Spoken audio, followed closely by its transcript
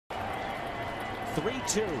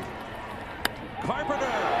3-2. Carpenter,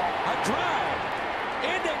 a drive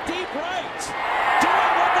into deep right.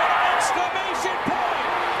 Doing with an exclamation point.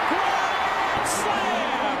 Grand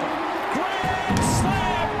slam! Grand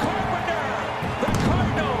slam, Carpenter! The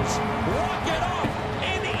Cardinals walk it off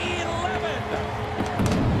in 11.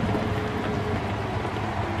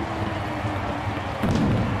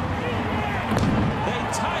 They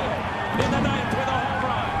tie it in the ninth with a home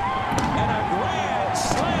run. And a grand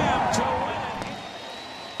slam to win it.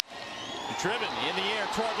 Driven in the air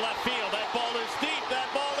toward left field. That ball is deep. That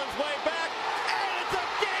ball is way back. And it's a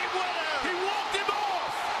game winner. He walked him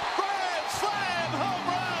off. Grand slam home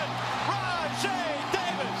run. Rajay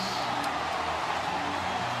Davis.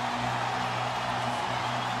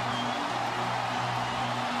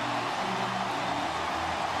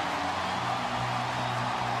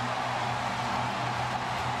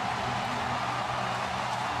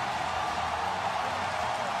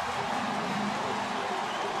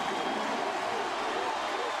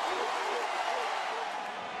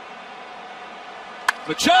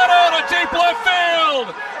 Machado to deep left field.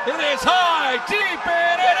 It is high, deep,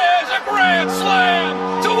 and it is a grand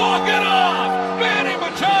slam to walk it off. Manny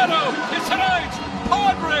Machado is tonight's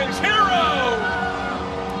Padres hero.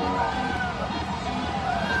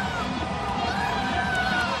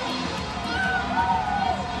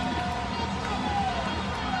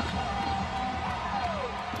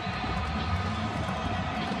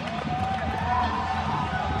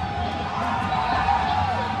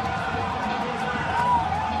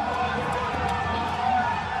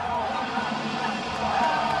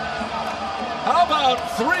 How about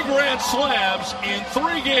 3 grand slams in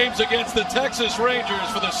 3 games against the Texas Rangers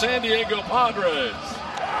for the San Diego Padres? 2-2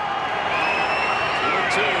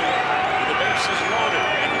 with the bases loaded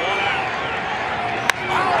and 1 out.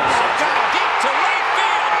 Deep to right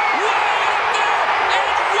field. Way up there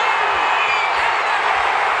and way out.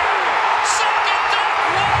 Second deck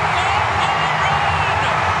walk-off home run.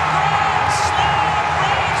 Grand slam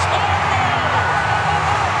Bryce Harper.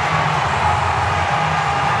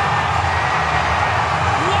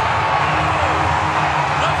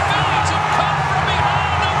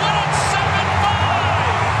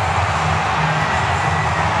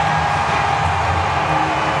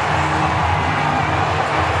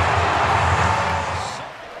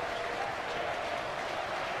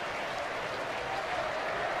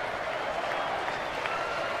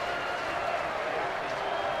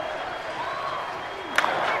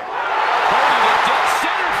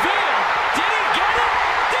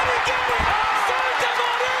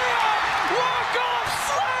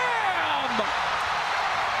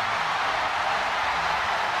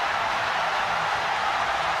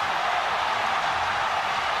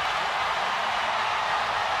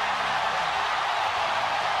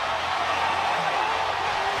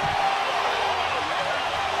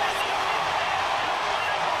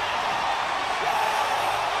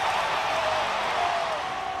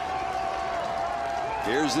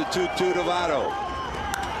 Here's the 2-2 to Votto.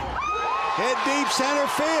 Hit deep center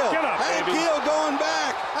field. Hank Keel going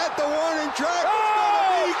back at the warning track. It's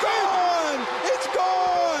gonna be gone. It's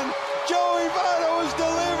gone. Joey Votto has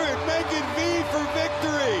delivered. Make it V for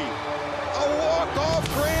victory. A walk-off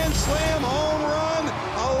grand slam home run.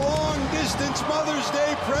 A long-distance Mother's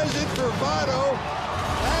Day present for Votto.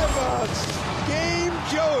 Have a game,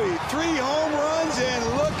 Joey. 3 home runs, and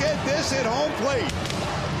look at this at home plate.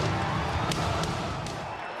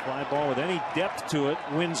 Fly ball with any depth to it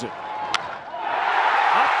wins it.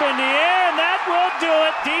 Up in the air, and that will do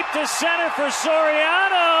it. Deep to center for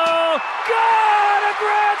Soriano. Got a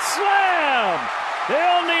grand slam. They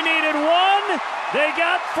only needed 1. They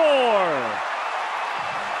got 4.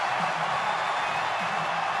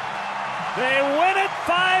 They win it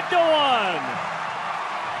 5-1.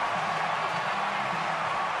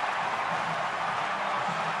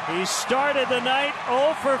 He started the night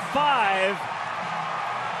 0 for 5.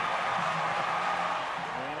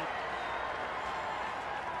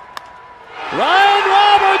 Ryan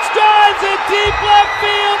Roberts drives it deep left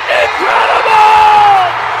field.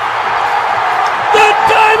 Incredible! The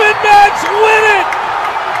Diamondbacks win it!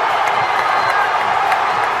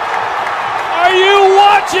 Are you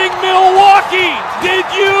watching Milwaukee? Did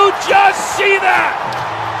you just see that?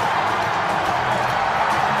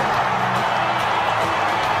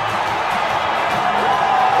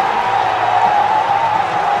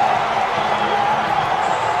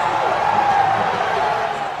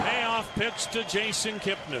 To Jason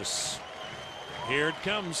Kipnis. Here it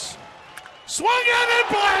comes. Swung in and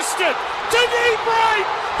blasted to deep right.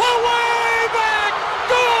 Away back.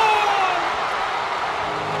 Gone.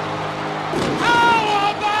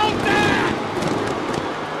 How about that?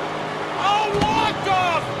 A walk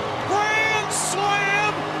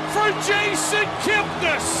Jason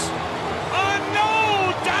Kipnis, no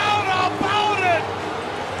doubt about it,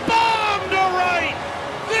 bomb to right.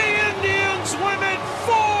 The Indians win it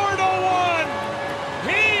 4-1.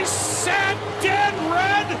 He sat dead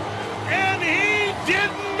red, and he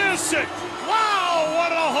didn't miss it. Wow,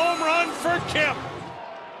 what a home run for Kip.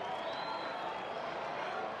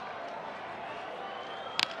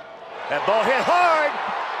 That ball hit hard.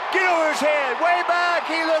 Get over his head. Way back.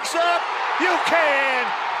 He looks up. You can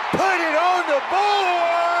put it on the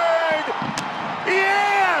board.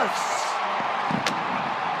 Yes.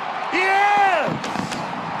 Yes.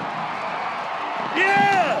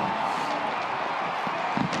 Yes.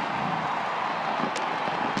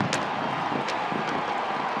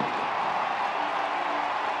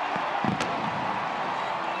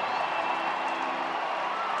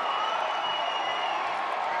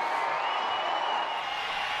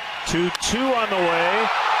 Two on the way,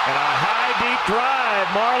 and a high, deep drive.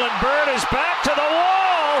 Marlon Byrd is back to the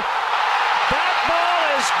wall. That ball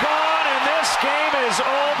is gone, and this game is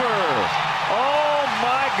over. Oh,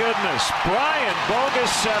 my goodness. Brian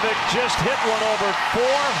Bogusevic just hit one over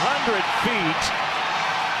 400 feet.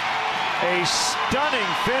 A stunning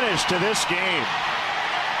finish to this game.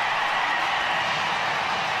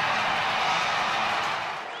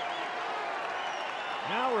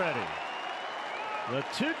 Now ready. The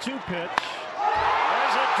 2-2 pitch.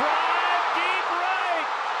 There's a drive deep right.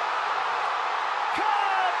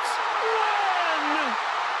 Cubs win!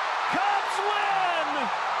 Cubs win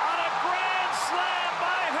on a grand slam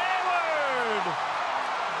by Hayward.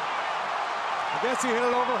 I guess he hit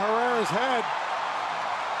it over Herrera's head.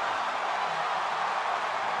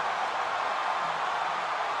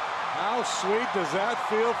 How sweet does that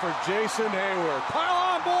feel for Jason Hayward?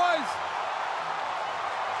 Pile on, boys!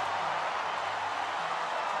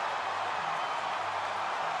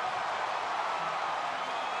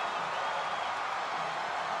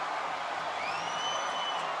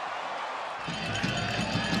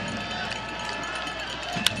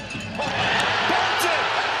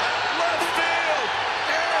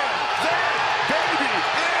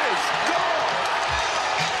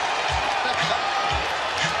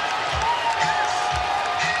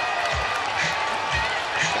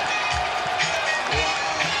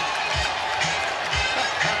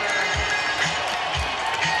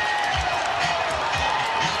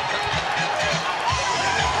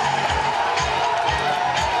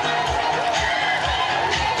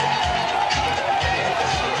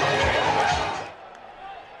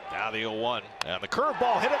 The 0-1, and the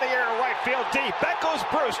curveball hit in the air to right field deep. Back goes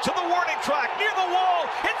Bruce to the warning track near the wall.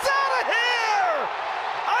 It's out of here!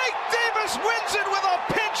 Ike Davis wins it with a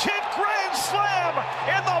pinch hit grand slam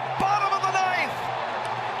in the bottom of the ninth.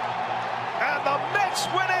 And the Mets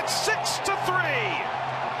win it 6-3.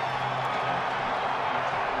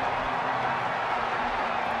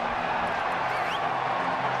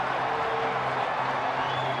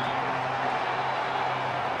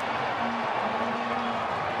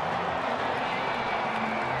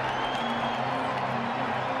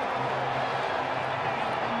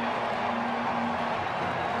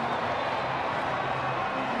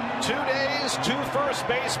 Two days, two first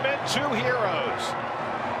basemen, two heroes.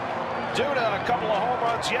 Duda, a couple of home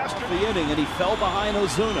runs yesterday. The inning, and he fell behind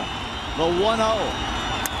Ozuna. The 1-0. To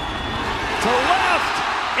left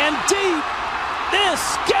and deep.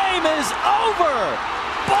 This game is over.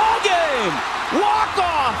 Ball game.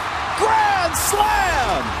 Walk-off. Grand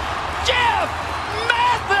slam. Jeff